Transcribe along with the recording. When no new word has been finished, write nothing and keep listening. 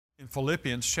In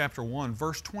Philippians chapter 1,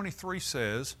 verse 23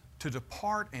 says, "To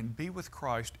depart and be with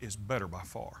Christ is better by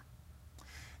far."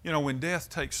 You know, when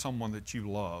death takes someone that you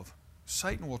love,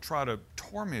 Satan will try to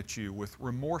torment you with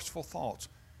remorseful thoughts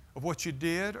of what you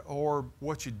did or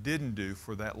what you didn't do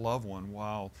for that loved one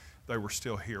while they were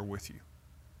still here with you.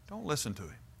 Don't listen to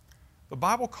him. The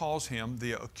Bible calls him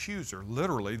the accuser,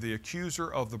 literally the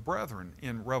accuser of the brethren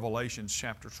in Revelation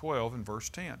chapter 12 and verse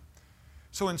 10.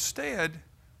 So instead,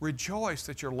 rejoice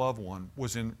that your loved one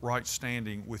was in right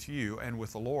standing with you and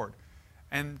with the Lord,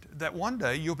 and that one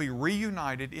day you'll be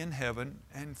reunited in heaven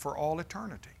and for all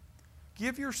eternity.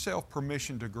 Give yourself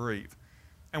permission to grieve.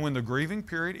 And when the grieving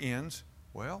period ends,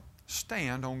 well,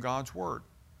 stand on God's Word.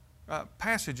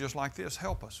 Passages like this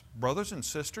help us. Brothers and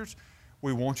sisters,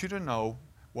 we want you to know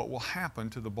what will happen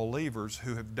to the believers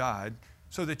who have died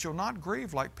so that you'll not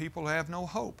grieve like people who have no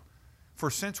hope.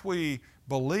 For since we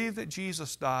believe that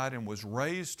Jesus died and was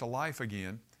raised to life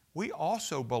again, we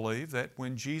also believe that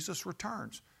when Jesus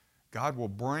returns, God will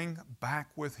bring back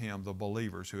with Him the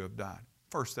believers who have died.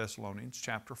 1 Thessalonians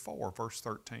chapter 4, verse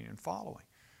 13 and following.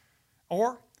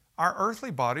 Or, our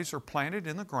earthly bodies are planted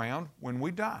in the ground when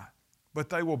we die, but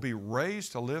they will be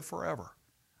raised to live forever.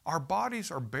 Our bodies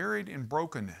are buried in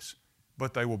brokenness,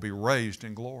 but they will be raised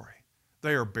in glory.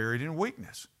 They are buried in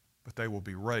weakness, but they will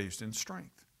be raised in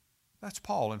strength. That's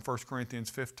Paul in 1 Corinthians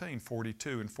 15,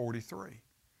 42 and 43.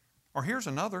 Or here's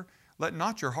another, let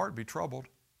not your heart be troubled.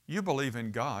 You believe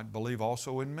in God, believe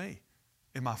also in me.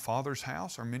 In my Father's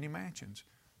house are many mansions.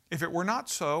 If it were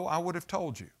not so, I would have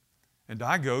told you. And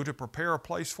I go to prepare a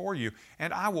place for you,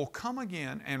 and I will come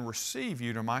again and receive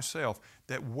you to myself,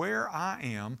 that where I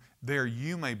am, there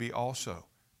you may be also.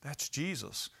 That's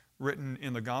Jesus, written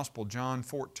in the Gospel, John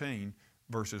 14,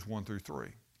 verses 1 through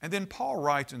 3. And then Paul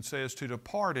writes and says, to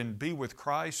depart and be with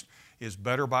Christ is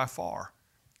better by far.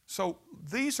 So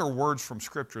these are words from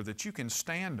Scripture that you can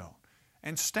stand on.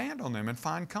 And stand on them and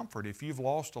find comfort if you've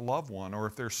lost a loved one or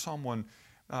if there's someone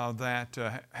that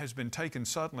has been taken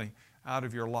suddenly out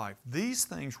of your life. These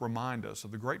things remind us of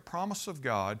the great promise of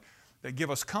God that give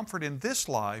us comfort in this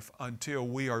life until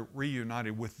we are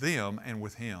reunited with them and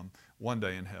with Him one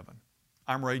day in heaven.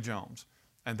 I'm Ray Jones,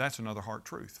 and that's another Heart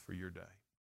Truth for your day.